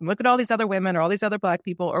bootstraps and look at all these other women or all these other Black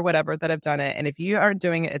people or whatever that have done it. And if you aren't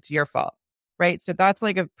doing it, it's your fault. Right. So that's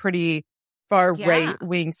like a pretty far right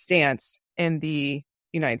wing stance in the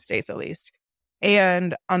United States, at least.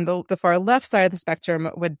 And on the far left side of the spectrum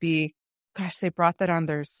would be, gosh, they brought that on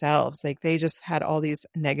themselves. Like, they just had all these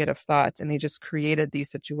negative thoughts, and they just created these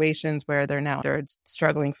situations where they're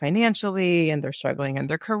struggling financially, and they're struggling in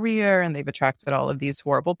their career, and they've attracted all of these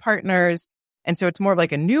horrible partners. And so it's more of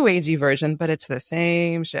like a new agey version, but it's the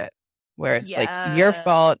same shit, where it's like your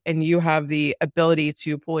fault and you have the ability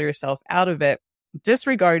to pull yourself out of it,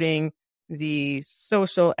 disregarding the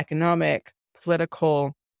social, economic,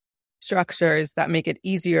 political structures that make it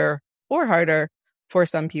easier or harder for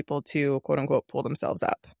some people to, quote unquote, pull themselves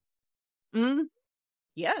up.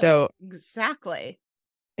 Yeah. So exactly.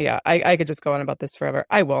 Yeah, I could just go on about this forever.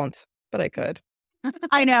 I won't, but I could.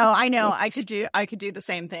 I know. I could do the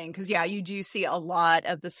same thing, because you do see a lot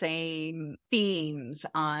of the same themes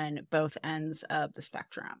on both ends of the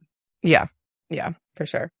spectrum. Yeah, for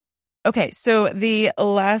sure. Okay, so the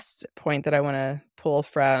last point that I want to pull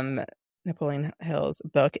from Napoleon Hill's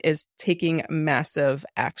book is taking massive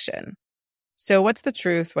action. So what's the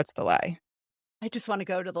truth? What's the lie? I just want to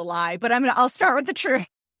go to the lie, but I'll start with the truth.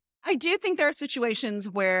 I do think there are situations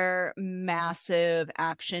where massive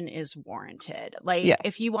action is warranted. Like,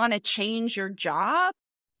 if you want to change your job,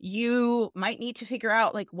 you might need to figure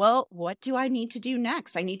out, like, well, what do I need to do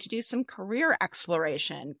next? I need to do some career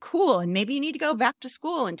exploration. Cool. And maybe you need to go back to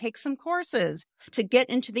school and take some courses to get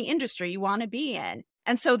into the industry you want to be in.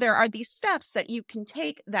 And so there are these steps that you can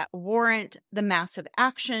take that warrant the massive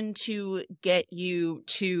action to get you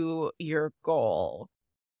to your goal.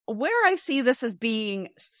 where I see this as being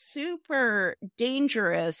super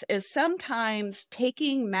dangerous is sometimes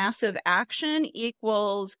taking massive action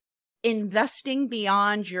equals investing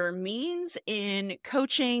beyond your means in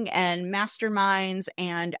coaching and masterminds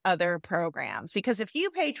and other programs. Because if you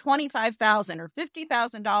pay $25,000 or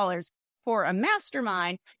 $50,000 for a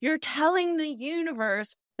mastermind, you're telling the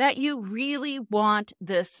universe that you really want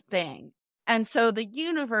this thing. And so the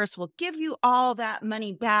universe will give you all that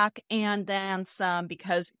money back and then some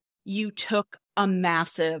because you took a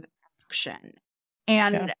massive action.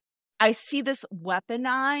 And I see this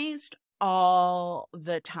weaponized all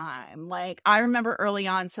the time. Like, I remember early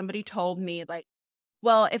on, somebody told me, like,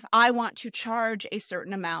 well, if I want to charge a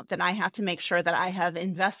certain amount, then I have to make sure that I have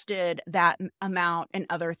invested that amount in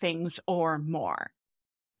other things or more.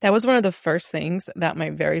 That was one of the first things that my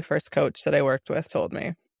very first coach that I worked with told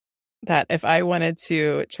me. That if I wanted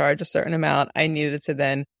to charge a certain amount, I needed to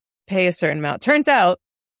then pay a certain amount. Turns out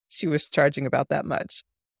she was charging about that much.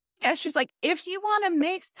 Yeah, she's like, if you want to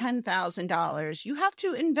make $10,000, you have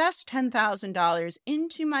to invest $10,000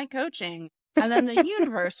 into my coaching, and then the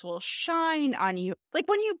universe will shine on you. Like,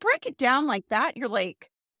 when you break it down like that, you're like,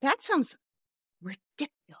 that sounds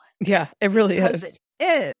ridiculous. Yeah, it really Because is. it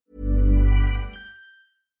is.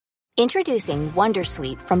 Introducing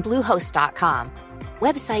Wondersuite from Bluehost.com.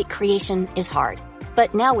 Website creation is hard,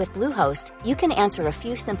 but now with Bluehost, you can answer a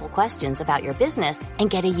few simple questions about your business and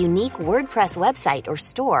get a unique WordPress website or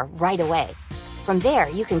store right away. From there,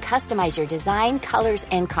 you can customize your design, colors,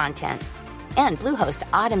 and content. And Bluehost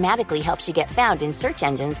automatically helps you get found in search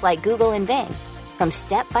engines like Google and Bing. From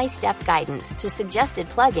step-by-step guidance to suggested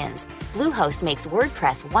plugins, Bluehost makes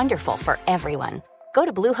WordPress wonderful for everyone. Go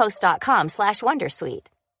to bluehost.com/wondersuite.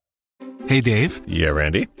 Hey, Dave. Yeah,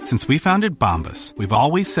 Randy. Since we founded Bombas, we've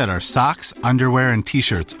always said our socks, underwear, and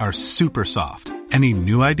T-shirts are super soft. Any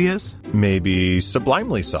new ideas? Maybe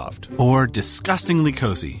sublimely soft. Or disgustingly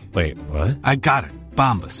cozy. Wait, what? I got it.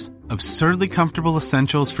 Bombas. Absurdly comfortable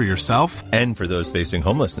essentials for yourself And for those facing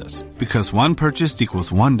homelessness. because one purchased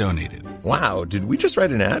equals one donated. Wow, did we just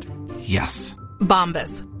write an ad? Yes.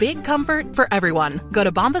 Bombas. Big comfort for everyone. Go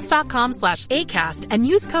to bombas.com/ACAST and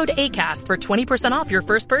use code ACAST for 20% off your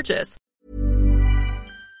first purchase.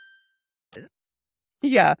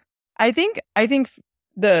 Yeah. I think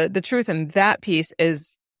the truth in that piece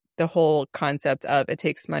is the whole concept of it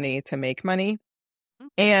takes money to make money.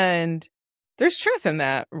 And there's truth in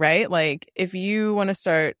that, right? Like, if you want to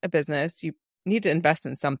start a business, you need to invest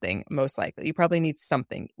in something, most likely. You probably need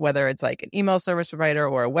something, whether it's like an email service provider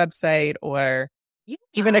or a website or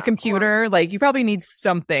even a computer. Like, you probably need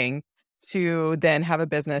something to then have a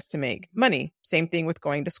business to make money. Same thing with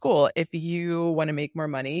going to school. If you want to make more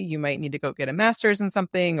money, you might need to go get a master's in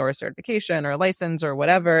something or a certification or a license or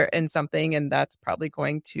whatever in something. And that's probably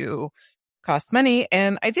going to cost money.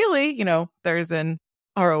 And ideally, there's an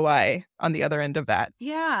ROI on the other end of that.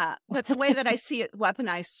 Yeah. But the way that I see it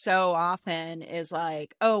weaponized so often is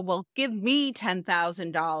like, oh, well, give me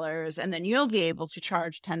 $10,000 and then you'll be able to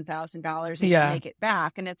charge $10,000 and make it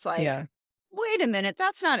back. And it's like, wait a minute,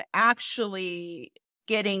 that's not actually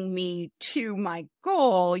getting me to my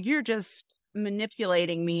goal. You're just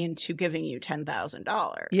manipulating me into giving you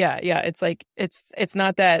 $10,000. Yeah. It's like, it's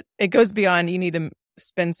not that it goes beyond you need to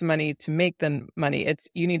spend some money to make the money. It's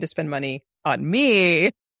you need to spend money on me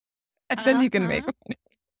and then you can make money.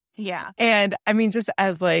 Yeah. And I mean, just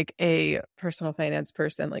as like a personal finance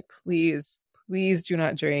person, like, please do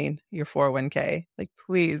not drain your 401k. Like,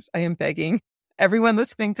 please, I am begging everyone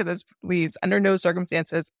listening to this, please, under no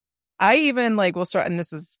circumstances. I even will start, and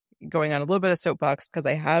this is going on a little bit of soapbox because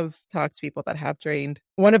I have talked to people that have drained.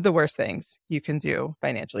 One of the worst things you can do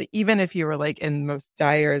financially, even if you were in most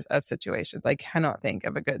dire of situations, I cannot think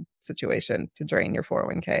of a good situation to drain your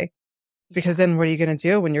 401k. Because then what are you going to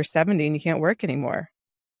do when you're 70 and you can't work anymore?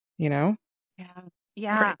 Yeah.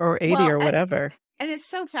 Or 80 or whatever. And it's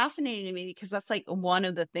so fascinating to me because that's one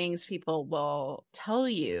of the things people will tell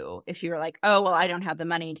you if you're like, oh, well, I don't have the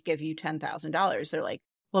money to give you $10,000. They're like,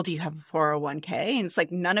 well, do you have a 401k? And it's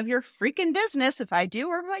like, none of your freaking business if I do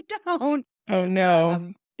or if I don't. Oh,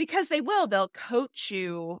 no. Because they'll coach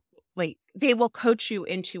you. They will coach you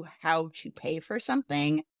into how to pay for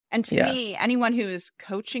something. And to me, anyone who is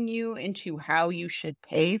coaching you into how you should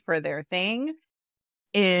pay for their thing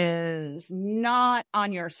is not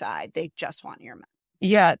on your side. They just want your money.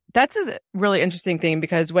 Yeah, that's a really interesting thing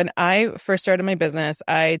because when I first started my business,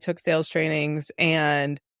 I took sales trainings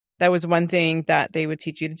and that was one thing that they would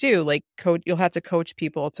teach you to do. You'll have to coach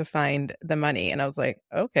people to find the money. And I was like,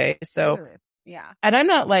 okay, so yeah. And I'm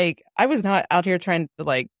not I was not out here trying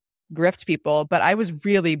to grift people, but I was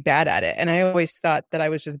really bad at it. And I always thought that I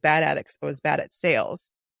was just bad at it because I was bad at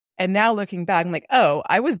sales. And now looking back, I'm like, oh,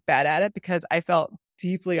 I was bad at it because I felt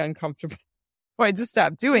deeply uncomfortable. So I just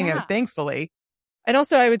stopped doing it, thankfully. And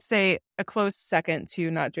also, I would say a close second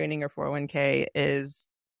to not draining your 401k is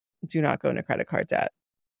do not go into credit card debt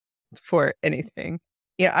for anything.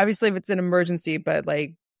 Yeah, obviously, if it's an emergency, but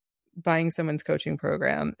like buying someone's coaching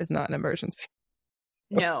program is not an emergency.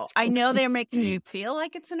 No, I know they're making you feel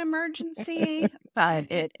like it's an emergency,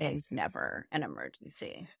 but it is never an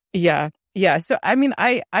emergency. Yeah. Yeah. So, I mean,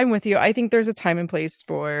 I'm with you. I think there's a time and place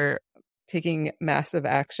for taking massive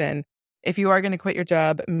action. If you are going to quit your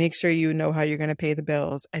job, make sure you know how you're going to pay the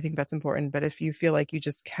bills. I think that's important. But if you feel like you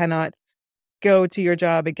just cannot go to your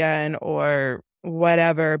job again or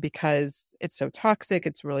whatever because it's so toxic,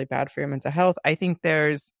 it's really bad for your mental health, I think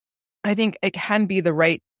it can be the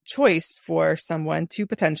right choice for someone to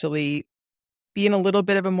potentially be in a little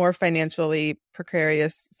bit of a more financially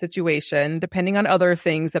precarious situation, depending on other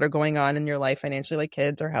things that are going on in your life financially, like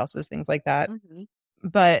kids or houses, things like that. Mm-hmm.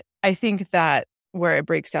 But I think that where it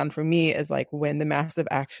breaks down for me is like when the massive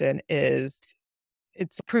action is,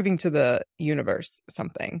 it's proving to the universe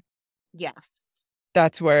something. Yes.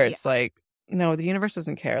 That's where it's like, no, the universe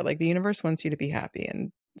doesn't care. Like the universe wants you to be happy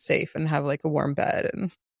and safe and have like a warm bed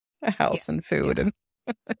and a house and food. And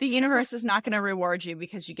the universe is not going to reward you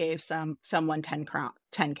because you gave someone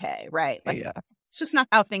 10K, right? Like, it's just not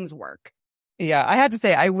how things work. Yeah. I had to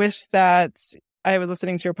say, I wish that I was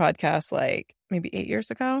listening to your podcast like maybe 7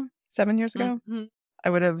 years ago. Mm-hmm. I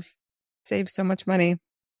would have saved so much money. It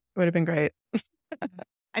would have been great.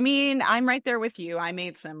 I mean, I'm right there with you. I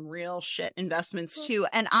made some real shit investments too.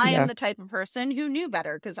 And I am the type of person who knew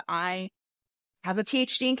better because I have a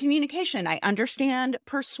PhD in communication. I understand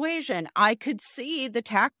persuasion. I could see the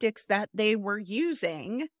tactics that they were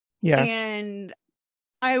using. Yeah. And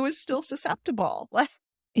I was still susceptible.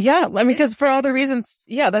 Yeah. I mean, because for all the reasons,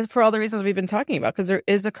 that's for all the reasons we've been talking about, because there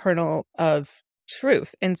is a kernel of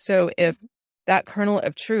truth. And so if that kernel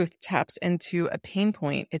of truth taps into a pain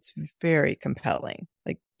point, it's very compelling.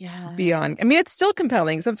 Like beyond, I mean, it's still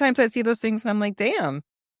compelling. Sometimes I see those things and I'm like, damn. And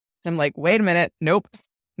I'm like, wait a minute. Nope.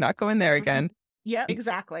 Not going there again. Yeah,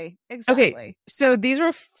 exactly. Okay. So these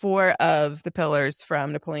were 4 of the pillars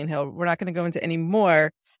from Napoleon Hill. We're not going to go into any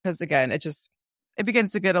more because again, it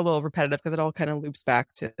begins to get a little repetitive because it all kind of loops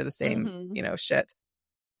back to the same, shit.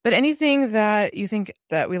 But anything that you think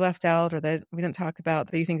that we left out or that we didn't talk about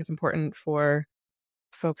that you think is important for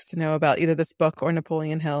folks to know about either this book or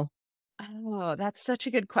Napoleon Hill? Oh, that's such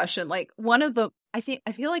a good question. Like I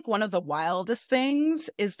feel like one of the wildest things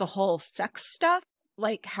is the whole sex stuff,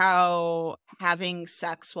 like how having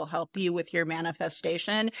sex will help you with your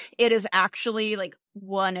manifestation. It is actually like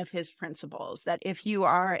one of his principles that if you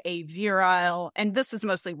are a virile, and this is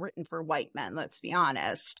mostly written for white men, let's be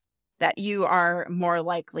honest, that you are more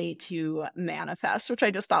likely to manifest, which I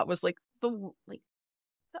just thought was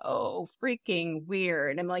so freaking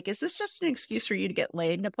weird. I'm like, is this just an excuse for you to get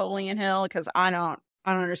laid, Napoleon Hill? Because I don't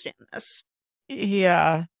understand this.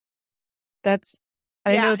 Yeah, it's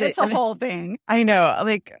a whole thing. I know,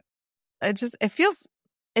 like, it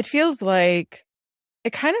feels like,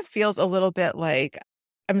 it kind of feels a little bit like,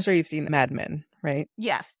 I'm sure you've seen Mad Men, right?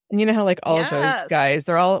 Yes. And you know how like all of those guys,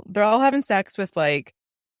 they're all having sex with like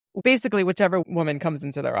basically whichever woman comes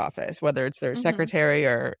into their office, whether it's their secretary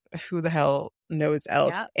or who the hell knows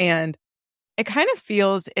else. Yep. And it kind of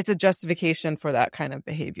feels it's a justification for that kind of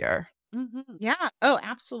behavior. Mm-hmm. Yeah. Oh,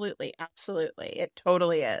 absolutely. Absolutely. It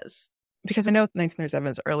totally is. Because I know 1937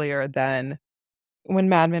 is earlier than when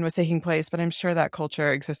Mad Men was taking place, but I'm sure that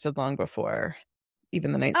culture existed long before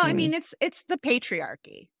even the 19... Oh, I mean, it's the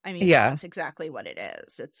patriarchy. I mean, that's exactly what it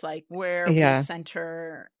is. It's like where we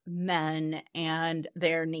center men and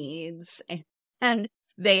their needs, and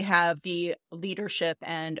they have the leadership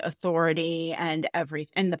and authority and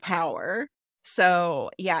everything and the power.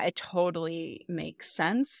 So yeah, it totally makes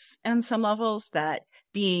sense on some levels that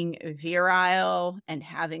being virile and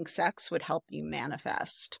having sex would help you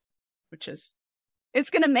manifest, which is,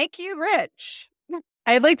 it's going to make you rich.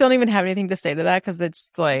 I don't even have anything to say to that because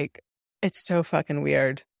it's like, it's so fucking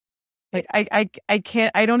weird. Like I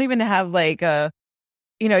can't, I don't even have like a,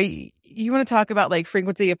 you want to talk about like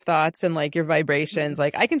frequency of thoughts and like your vibrations.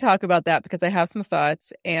 Like I can talk about that because I have some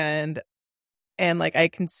thoughts and like I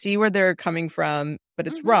can see where they're coming from, but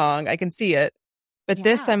it's wrong. I can see it. But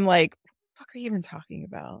this, I'm like, what the fuck are you even talking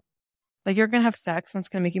about? Like you're going to have sex and it's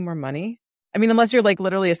going to make you more money? I mean, unless you're like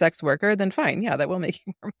literally a sex worker, then fine. Yeah, that will make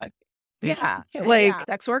you more money. Yeah. Like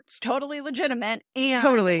sex work's totally legitimate. And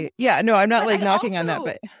totally. Yeah. No, I'm not like knocking on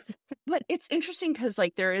that, but it's interesting because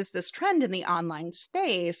like there is this trend in the online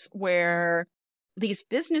space where these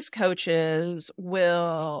business coaches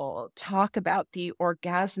will talk about the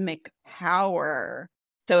orgasmic power.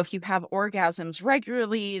 So if you have orgasms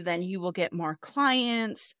regularly, then you will get more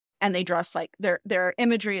clients. And they dress like their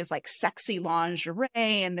imagery is like sexy lingerie,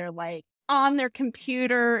 and they're like on their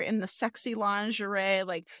computer in the sexy lingerie,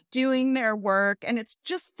 like doing their work. And it's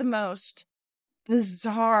just the most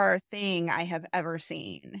bizarre thing I have ever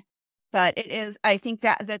seen. But it is, I think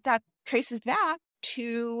that traces back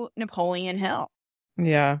to Napoleon Hill.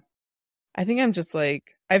 Yeah. I think I'm just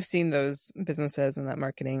like, I've seen those businesses and that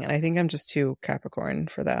marketing, and I think I'm just too Capricorn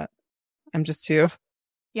for that. I'm just too.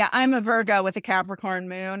 Yeah, I'm a Virgo with a Capricorn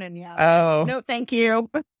moon, and no, thank you.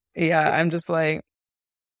 Yeah, I'm just like,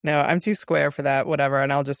 no, I'm too square for that, whatever,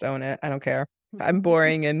 and I'll just own it. I don't care. I'm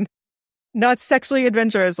boring and not sexually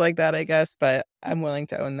adventurous like that, I guess, but I'm willing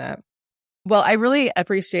to own that. Well, I really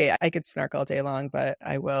appreciate, I could snark all day long, but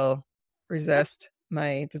I will resist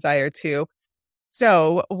my desire to.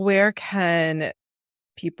 So where can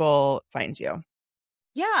people find you?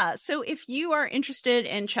 Yeah. So if you are interested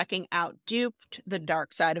in checking out Duped, the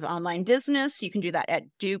dark side of online business, you can do that at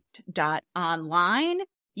duped.online.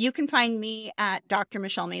 You can find me at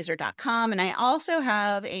drmichellemazur.com. And I also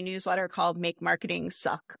have a newsletter called Make Marketing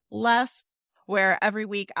Suck Less, where every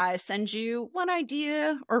week I send you one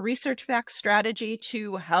idea or research-backed strategy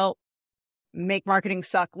to help make marketing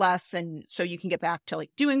suck less, and so you can get back to like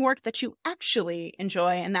doing work that you actually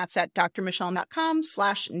enjoy. And that's at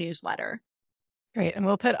drmichelle.com/newsletter. Great. And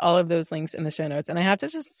we'll put all of those links in the show notes. And I have to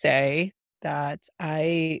just say that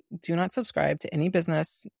I do not subscribe to any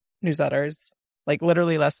business newsletters, like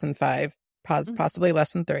literally less than 5, possibly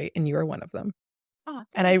less than 3, and you are one of them. Oh,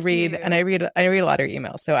 and I read a lot of your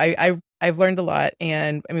emails. So I've learned a lot.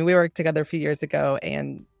 And I mean, we worked together a few years ago,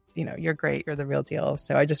 and you know, you're great. You're the real deal.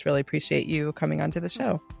 So I just really appreciate you coming onto the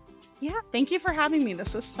show. Yeah. Thank you for having me.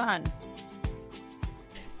 This was fun.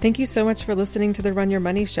 Thank you so much for listening to the Run Your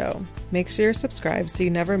Money Show. Make sure you're subscribed so you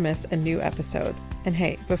never miss a new episode. And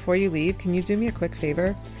hey, before you leave, can you do me a quick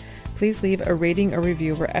favor? Please leave a rating or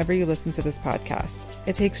review wherever you listen to this podcast.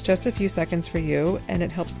 It takes just a few seconds for you, and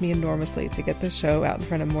it helps me enormously to get the show out in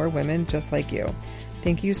front of more women just like you.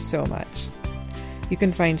 Thank you so much. You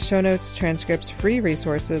can find show notes, transcripts, free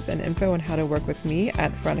resources, and info on how to work with me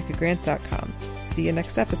at veronicagrant.com. See you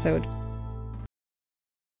next episode.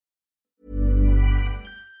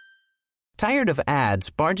 Tired of ads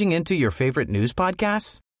barging into your favorite news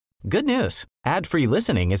podcasts? Good news. Ad-free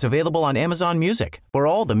listening is available on Amazon Music for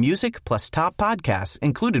all the music plus top podcasts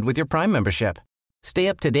included with your Prime membership. Stay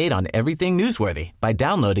up to date on everything newsworthy by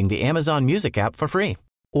downloading the Amazon Music app for free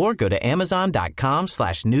or go to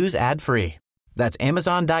amazon.com/news ad free. That's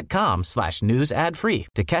amazon.com/news ad free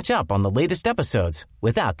to catch up on the latest episodes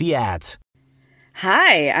without the ads.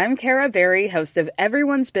 Hi, I'm Cara Berry, host of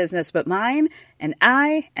Everyone's Business But Mine, and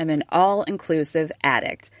I am an all-inclusive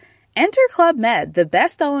addict. Enter Club Med, the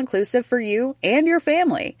best all-inclusive for you and your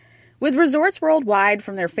family. With resorts worldwide,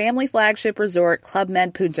 from their family flagship resort, Club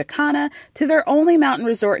Med Punta Cana, to their only mountain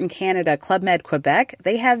resort in Canada, Club Med Quebec,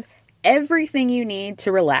 they have everything you need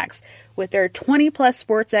to relax. With their 20-plus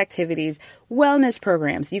sports activities, wellness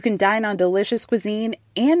programs, you can dine on delicious cuisine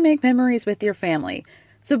and make memories with your family.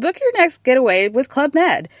 So book your next getaway with Club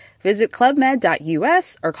Med. Visit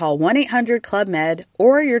clubmed.us or call 1-800-CLUB-MED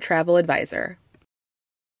or your travel advisor.